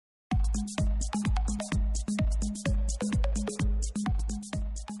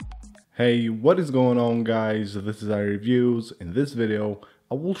Hey, what is going on guys? This is iReviews. In this video,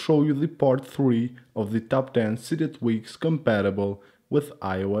 I will show you the part 3 of the top 10 Cydia tweaks compatible with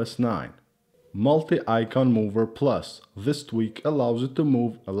iOS 9. Multi-Icon Mover Plus. This tweak allows you to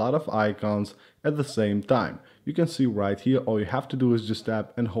move a lot of icons at the same time. You can see right here, all you have to do is just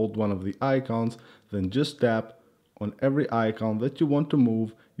tap and hold one of the icons, then just tap on every icon that you want to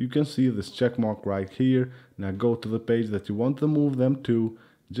move. You can see this check mark right here. Now go to the page that you want to move them to.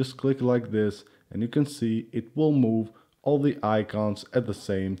 Just click like this and you can see it will move all the icons at the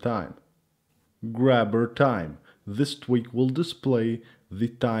same time. Grabber time. This tweak will display the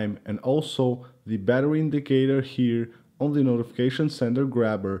time and also the battery indicator here on the notification sender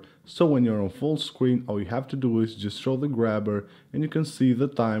grabber, so when you're on full screen all you have to do is just show the grabber and you can see the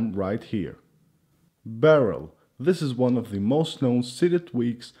time right here. Barrel. This is one of the most known Cydia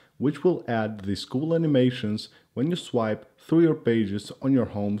tweaks which will add these cool animations when you swipe through your pages on your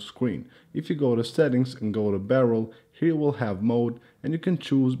home screen. If you go to settings and go to barrel, here you will have mode and you can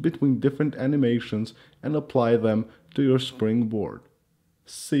choose between different animations and apply them to your springboard.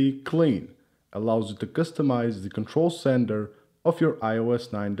 CClean allows you to customize the control center of your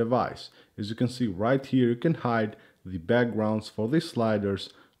iOS 9 device. As you can see right here, you can hide the backgrounds for the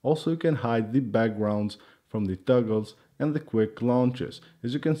sliders. Also you can hide the backgrounds from the toggles and the quick launches.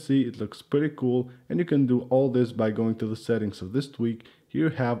 As you can see, it looks pretty cool and you can do all this by going to the settings of this tweak. Here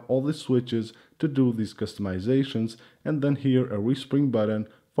you have all the switches to do these customizations and then here a respring button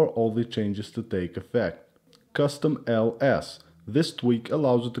for all the changes to take effect. Custom LS. This tweak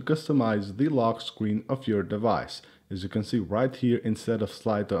allows you to customize the lock screen of your device. As you can see right here, instead of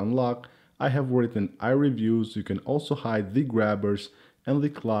slide to unlock, I have written iReviews. You can also hide the grabbers and the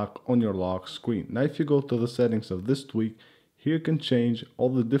clock on your lock screen. Now if you go to the settings of this tweak, here you can change all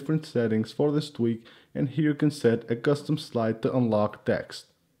the different settings for this tweak and here you can set a custom slide to unlock text.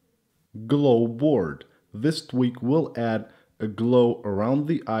 GlowBoard. This tweak will add a glow around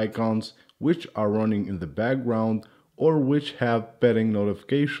the icons which are running in the background or which have petting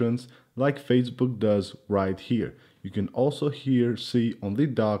notifications like Facebook does right here. You can also here see on the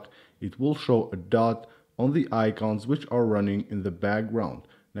dock, it will show a dot on the icons which are running in the background.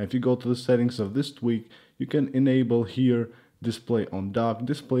 Now if you go to the settings of this tweak, you can enable here display on dock,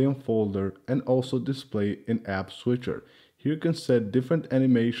 display on folder, and also display in app switcher. Here you can set different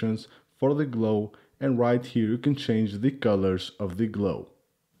animations for the glow and right here you can change the colors of the glow.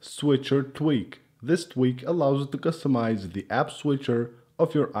 SwitcherTweak. This tweak allows you to customize the app switcher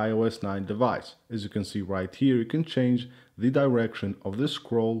of your iOS 9 device. As you can see right here, you can change the direction of the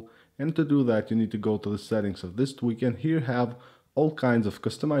scroll, and to do that you need to go to the settings of this tweak and here have all kinds of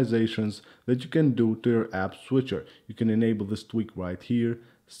customizations that you can do to your app switcher. You can enable this tweak right here,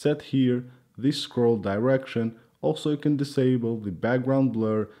 set here the scroll direction. Also you can disable the background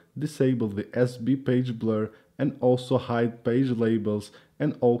blur, disable the SB page blur, and also hide page labels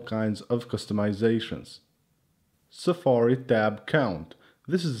and all kinds of customizations. SafariTabCount.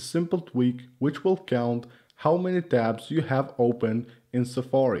 This is a simple tweak which will count how many tabs you have opened in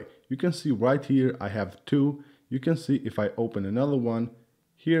Safari. You can see right here I have 2. You can see if I open another one,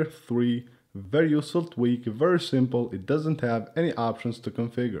 here 3. Very useful tweak, very simple, it doesn't have any options to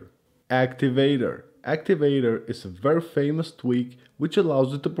configure. Activator. Activator is a very famous tweak which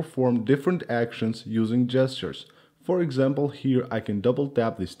allows you to perform different actions using gestures. For example, here I can double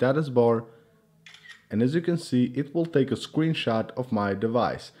tap the status bar and as you can see it will take a screenshot of my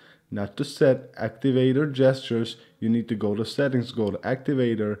device. Now to set Activator gestures, you need to go to settings, go to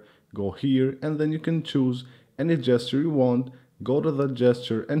Activator, go here and then you can choose any gesture you want, go to that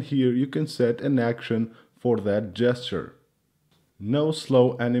gesture and here you can set an action for that gesture.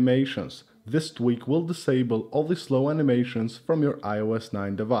 NoSlowAnimations. This tweak will disable all the slow animations from your iOS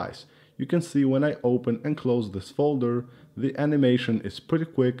 9 device. You can see when I open and close this folder, the animation is pretty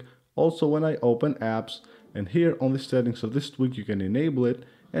quick. Also when I open apps, and here on the settings of this tweak you can enable it,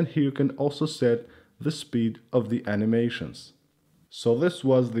 and here you can also set the speed of the animations. So this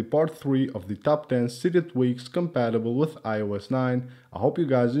was the part 3 of the top 10 Cydia tweaks compatible with iOS 9. I hope you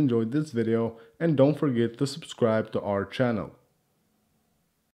guys enjoyed this video and don't forget to subscribe to our channel.